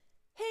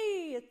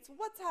it's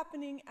what's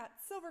happening at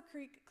Silver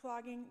Creek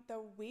Clogging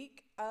the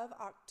week of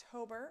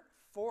October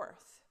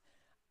 4th.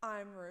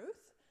 I'm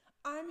Ruth.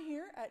 I'm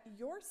here at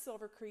your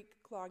Silver Creek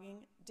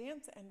Clogging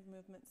Dance and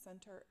Movement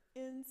Center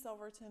in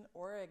Silverton,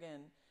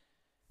 Oregon.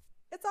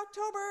 It's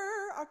October.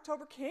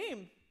 October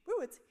came.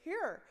 Woo, it's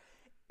here.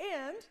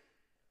 And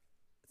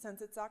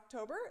since it's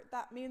October,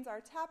 that means our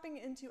Tapping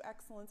into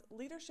Excellence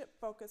leadership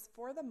focus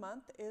for the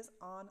month is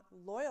on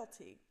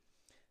loyalty.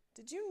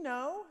 Did you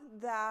know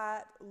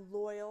that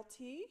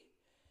loyalty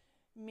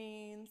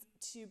means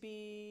to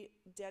be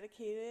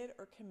dedicated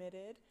or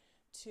committed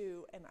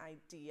to an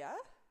idea,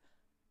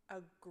 a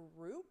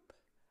group,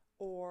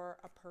 or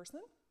a person?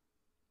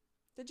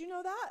 Did you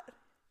know that?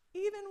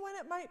 Even when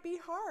it might be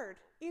hard,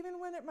 even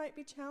when it might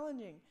be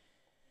challenging.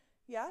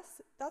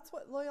 Yes, that's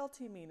what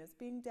loyalty means, is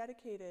being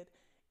dedicated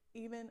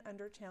even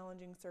under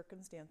challenging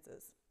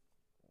circumstances.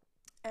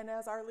 And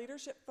as our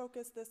leadership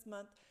focus this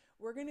month,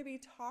 we're going to be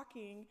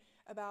talking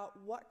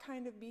about what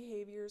kind of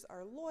behaviors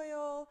are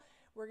loyal.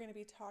 We're going to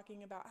be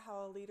talking about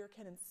how a leader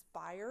can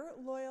inspire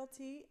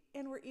loyalty.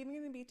 And we're even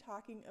going to be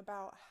talking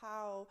about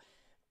how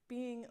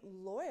being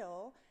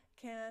loyal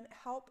can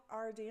help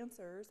our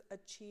dancers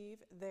achieve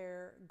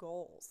their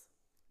goals.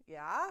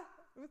 Yeah,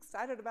 I'm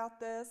excited about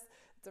this.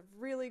 It's a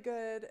really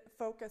good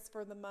focus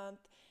for the month.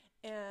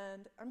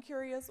 And I'm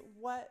curious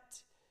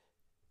what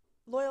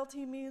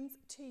loyalty means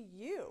to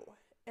you.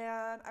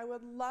 And I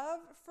would love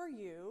for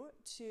you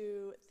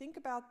to think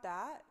about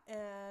that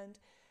and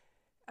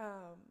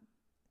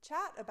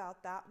chat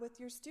about that with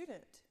your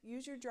student.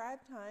 Use your drive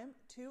time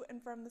to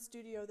and from the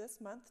studio this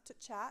month to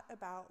chat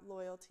about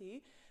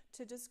loyalty,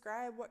 to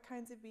describe what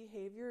kinds of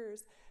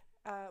behaviors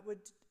would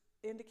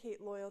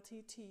indicate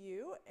loyalty to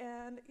you.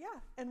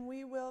 And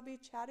we will be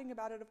chatting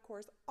about it, of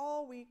course,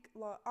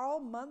 all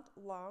month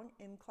long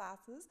in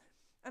classes.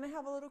 And I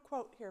have a little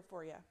quote here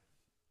for you.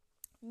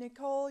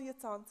 Nicole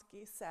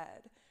Yatsonsky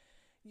said,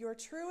 "Your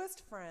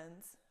truest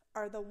friends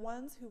are the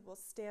ones who will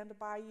stand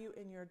by you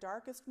in your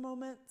darkest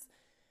moments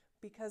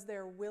because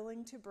they're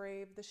willing to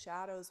brave the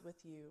shadows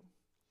with you,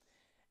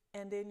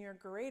 and in your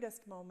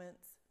greatest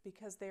moments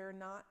because they are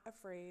not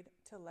afraid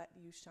to let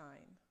you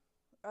shine."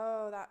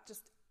 Oh, that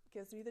just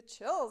gives me the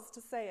chills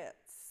to say it.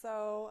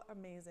 So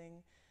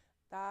amazing.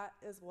 That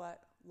is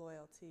what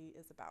loyalty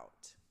is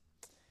about.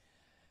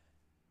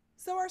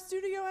 So our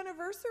studio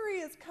anniversary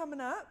is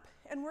coming up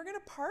and we're going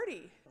to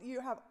party. You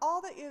have all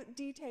the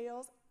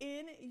details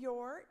in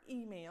your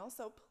email,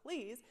 so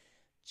please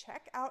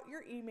check out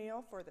your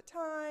email for the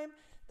time,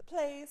 the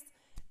place,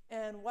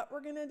 and what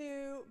we're going to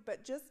do.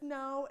 But just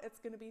know it's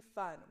going to be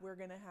fun. We're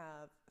going to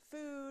have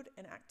food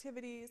and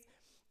activities,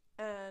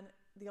 and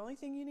the only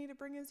thing you need to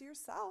bring is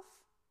yourself,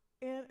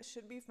 and it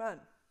should be fun.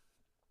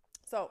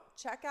 So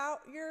check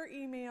out your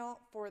email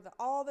for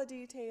all the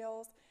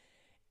details.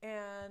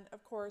 And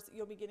of course,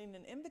 you'll be getting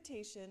an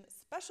invitation,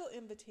 special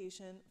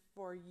invitation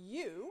for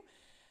you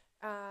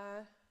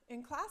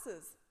in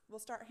classes. We'll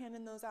start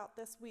handing those out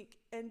this week.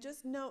 And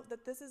just note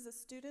that this is a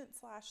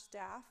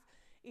student/staff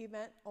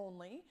event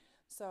only.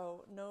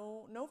 So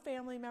no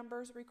family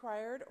members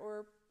required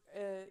or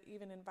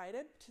even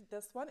invited to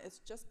this one. It's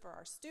just for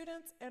our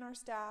students and our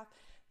staff,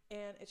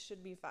 and it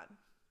should be fun.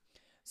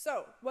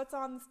 So what's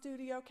on the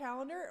studio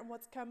calendar and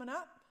what's coming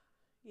up?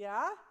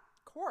 Yeah,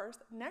 of course,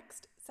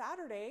 next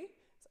Saturday,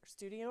 our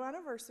studio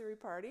anniversary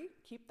party.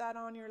 Keep that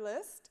on your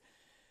list.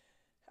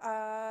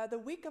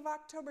 The week of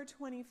October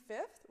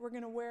 25th, we're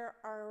going to wear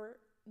our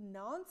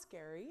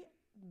non-scary,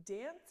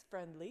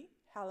 dance-friendly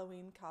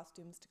Halloween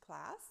costumes to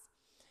class.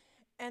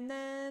 And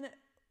then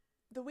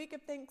the week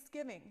of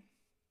Thanksgiving,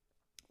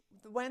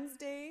 the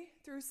Wednesday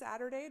through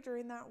Saturday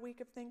during that week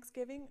of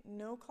Thanksgiving,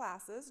 no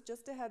classes.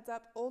 Just a heads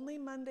up, only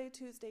Monday,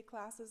 Tuesday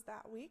classes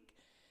that week.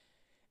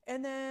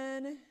 And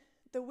then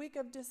the week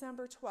of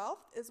December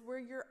 12th is wear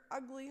your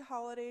ugly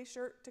holiday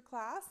shirt to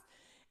class.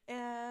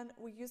 And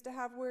we used to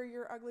have wear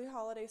your ugly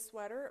holiday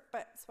sweater,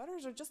 but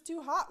sweaters are just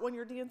too hot when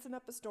you're dancing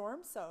up a storm,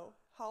 so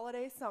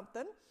holiday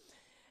something.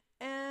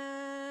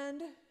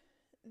 And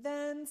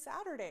then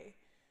Saturday,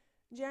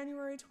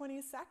 January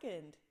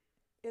 22nd,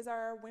 is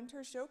our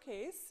winter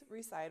showcase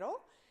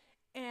recital.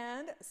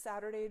 And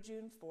Saturday,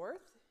 June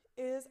 4th,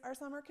 is our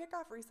summer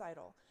kickoff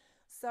recital.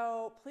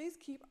 So please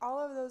keep all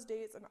of those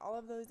dates and all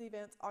of those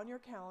events on your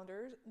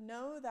calendars.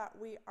 Know that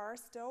we are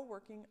still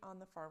working on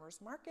the farmers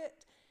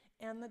market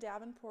and the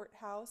Davenport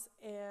House,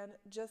 and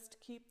just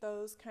keep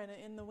those kind of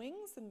in the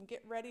wings and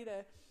get ready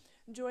to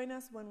join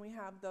us when we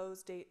have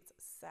those dates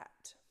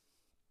set.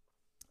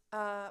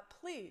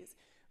 Please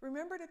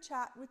remember to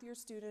chat with your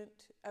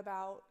student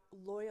about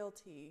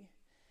loyalty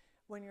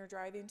when you're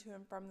driving to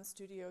and from the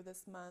studio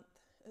this month.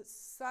 It's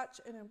such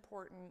an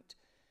important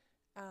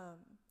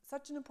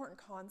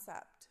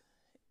concept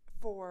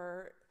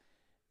for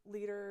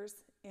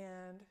leaders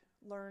and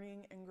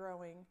learning and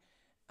growing.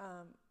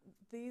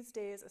 These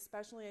days,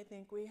 especially, I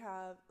think we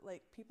have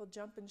people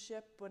jumping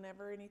ship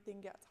whenever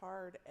anything gets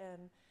hard,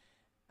 and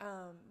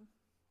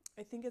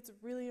I think it's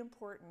really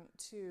important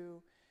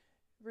to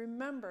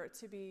remember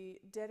to be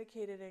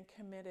dedicated and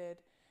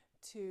committed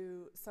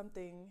to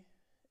something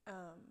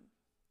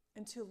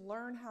and to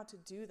learn how to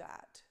do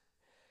that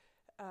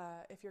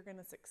if you're going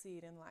to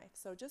succeed in life.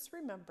 So just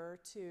remember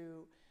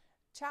to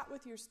chat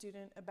with your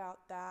student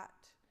about that.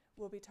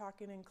 We'll be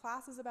talking in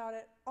classes about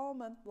it all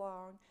month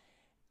long.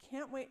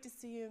 Can't wait to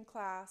see you in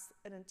class.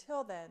 And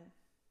until then,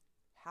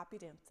 happy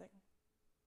dancing.